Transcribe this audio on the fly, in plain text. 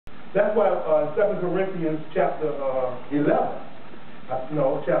That's why 2 Corinthians chapter 11,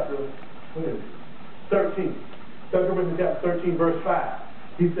 no, chapter, what is it? 13. 2 Corinthians chapter 13, verse 5.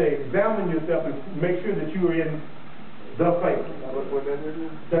 He says, examine yourself and make sure that you are in the faith. What that is?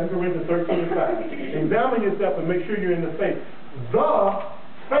 2 Corinthians 13 and 5. Examine yourself and make sure you're in the faith. The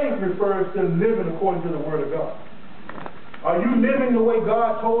faith refers to living according to the Word of God. Are you living the way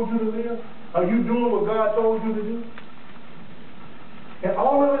God told you to live? Are you doing what God told you to do? And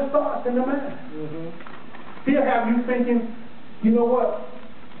all of it starts in the mind. He'll have you thinking, you know what?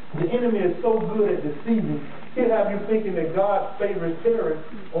 The enemy is so good at deceiving. He'll have you thinking that God favors terrorists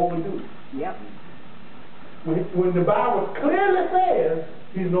over you. Yep. When the Bible clearly says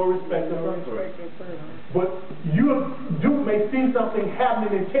he's no respecter of persons. But you may see something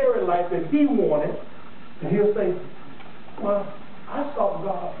happening in Terry's life that he wanted, and he'll say, well, I sought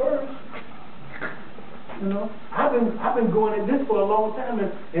God first. You know, I've been going at this for a long time,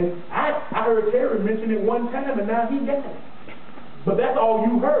 and I heard Terry mention it one time, and now he got it. But that's all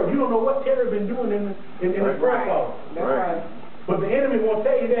you heard. You don't know what Terry's been doing in the prayer closet. Right. But the enemy won't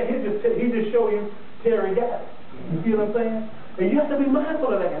tell you that. He just show you Terry got it. You see what I'm saying? And you have to be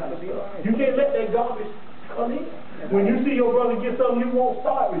mindful of that kind of stuff. You can't let that garbage come in. When you see your brother get something, you won't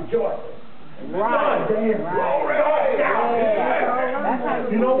start rejoicing. Right. God damn.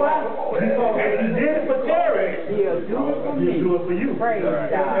 You know why? Because if he did it for Terry, He'll do it for me. he'll do it for you. Praise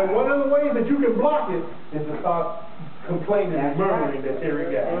God. And one of the ways that you can block it is to start complaining and murmuring that Terry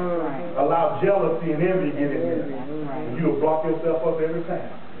got it. Allow jealousy and envy to get in there. And you'll block yourself up every time.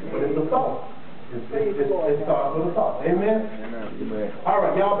 But it's a thought. It starts with a thought. Amen? Amen. All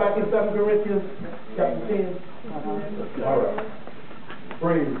right, y'all back in 2 Corinthians chapter 10. All right.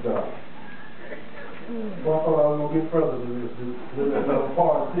 Praise God. Well, I thought I was going to get further than this, dude. This is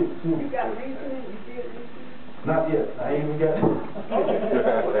part 6, too. You got reasoning? You see it? Not yet. I ain't even got it.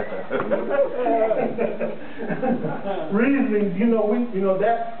 Reasoning,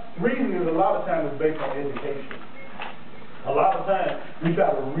 that reasoning a lot of times is based on education. A lot of times we try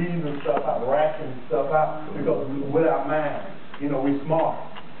to reason stuff out, ration stuff out, because with our minds, we're smart.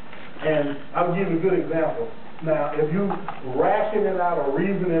 And I'll give you a good example. Now, if you ration it out or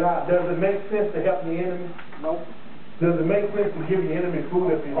reason it out, does it make sense to help the enemy? Nope. Does it make sense to give the enemy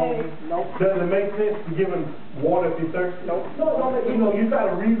food if he's hungry? Nope. Does it make sense to give him water if he's thirsty? Nope. No, you try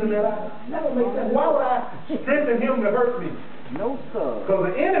to reason that out. That don't make sense. Why would I strengthen him to hurt me? No, sir. Because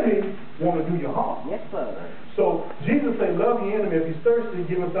the enemy want to do you harm. Yes, sir. So Jesus said, love your enemy. If he's thirsty,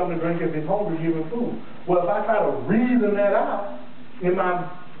 give him something to drink. If he's hungry, give him food. Well, if I try to reason that out in my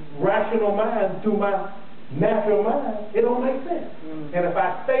rational mind through my natural mind, it don't make sense. And if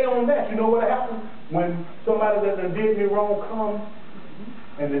I stay on that, you know what happens? When somebody that done did me wrong comes,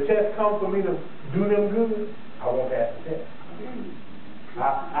 and the test comes for me to do them good, I won't pass the test.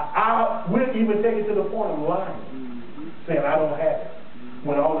 I will even take it to the point of lying, saying I don't have it,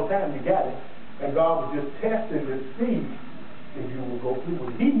 when all the time you got it. And God was just testing to see if you will go through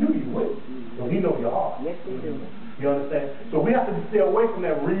with it. He knew you would, so he knows your heart. Yes, he do. You understand? So we have to stay away from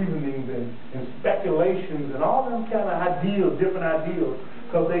that reasonings and speculations and all them kind of ideals, different ideals,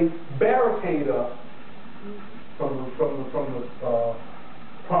 because they barricade us from the promises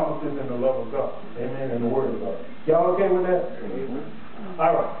and the love of God. Amen. And the Word of God. Y'all okay with that?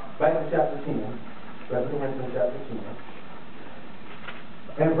 All right. Back to chapter 10. 2 Corinthians chapter 10.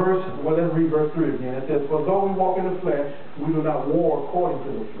 And let's read verse 3 again. It says, for though we walk in the flesh, we do not war according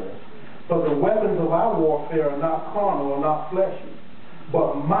to the flesh. For the weapons of our warfare are not carnal or not fleshy,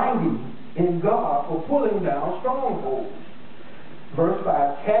 but mighty in God for pulling down strongholds. Verse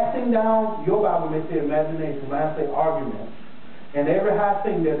 5, casting down, your Bible may say imagination, mine say arguments, and every high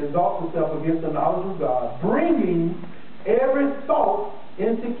thing that exalts itself against the knowledge of God, bringing every thought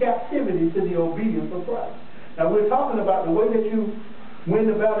into captivity to the obedience of Christ. Now we're talking about the way that you win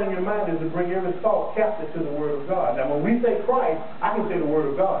the battle in your mind is to bring every thought captive to the Word of God. Now when we say Christ, I can say the Word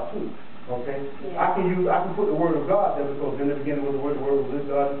of God too. Okay? Yeah. I can put the Word of God there because in the beginning was the Word was with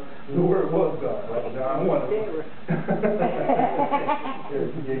God, the Word was God. Right? John 1.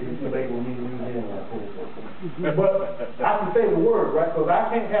 But I can say the Word, right? Because I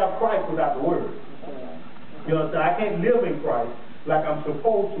can't have Christ without the Word. You understand? I can't live in Christ like I'm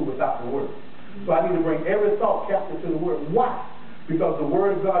supposed to without the Word. So I need to bring every thought captive to the Word. Why? Because the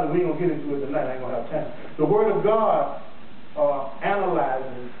Word of God, and we ain't going to get into it tonight, I ain't going to have time. The Word of God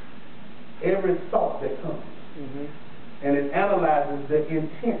analyzes every thought that comes. And it analyzes the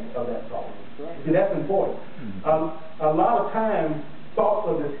intent of that thought. See, that's important. A lot of times, thoughts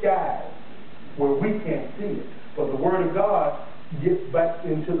are disguised where we can't see it. But the Word of God gets back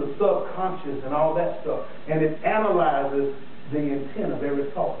into the subconscious and all that stuff. And it analyzes the intent of every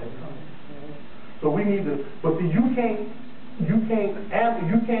thought that comes. So we need to, but see, you can't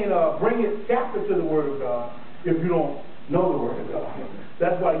bring it captive to the Word of God if you don't know the Word of God.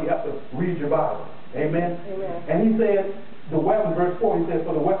 That's why you have to read your Bible. Amen? Amen. And he said, the weapon, verse 4, he said,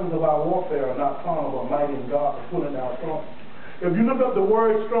 for the weapons of our warfare are not carnal, but mighty in God for pulling down strongholds. If you look up the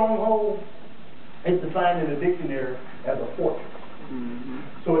word stronghold, it's defined in the dictionary as a fortress.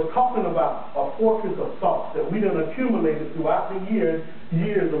 So it's talking about a fortress of thoughts that we done accumulated throughout the years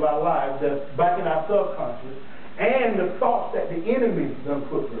of our lives that's back in our subconscious, and the thoughts that the enemy done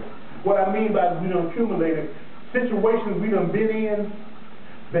put there. What I mean by we done accumulated, situations we done been in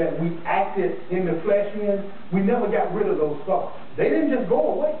that we acted in the flesh in, we never got rid of those thoughts. They didn't just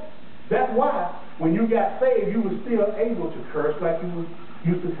go away. That's why when you got saved, you were still able to curse like you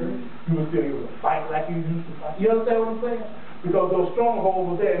used to curse. You were still able to fight like you used to fight. You understand what I'm saying? Because those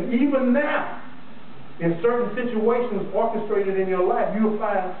strongholds were there. And even now, in certain situations orchestrated in your life, you'll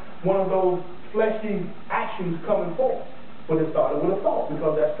find one of those fleshy actions coming forth. But it started with a thought,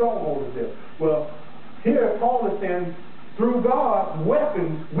 because that stronghold is there. Well, here Paul is saying, through God's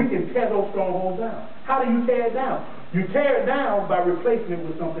weapons, we can tear those strongholds down. How do you tear it down? You tear it down by replacing it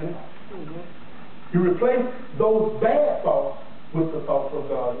with something else. You replace those bad thoughts with the thoughts of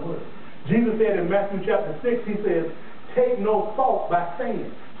God's Word. Jesus said in Matthew chapter 6, he says, take no thought by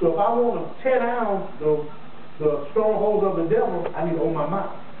saying. So if I want to tear down the strongholds of the devil, I need to open my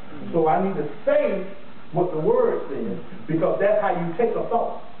mouth. So I need to say what the Word says, because that's how you take a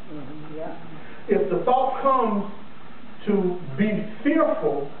thought. If the thought comes to be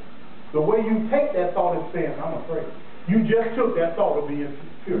fearful, the way you take that thought is saying, I'm afraid. You just took that thought of being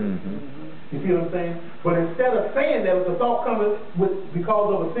fearful. You see what I'm saying? But instead of saying that, if the thought comes because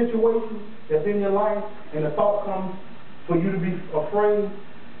of a situation that's in your life, and the thought comes for you to be afraid,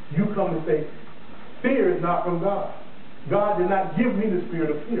 you come and say, fear is not from God. God did not give me the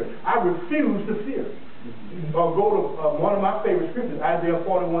spirit of fear. I refuse to fear. Or go to one of my favorite scriptures, Isaiah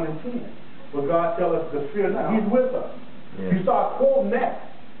 41:10, where God tells us to fear not. He's with us. Yeah. You start quoting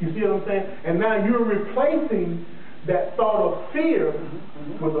that. You see what I'm saying? And now you're replacing that thought of fear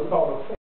with a thought of faith.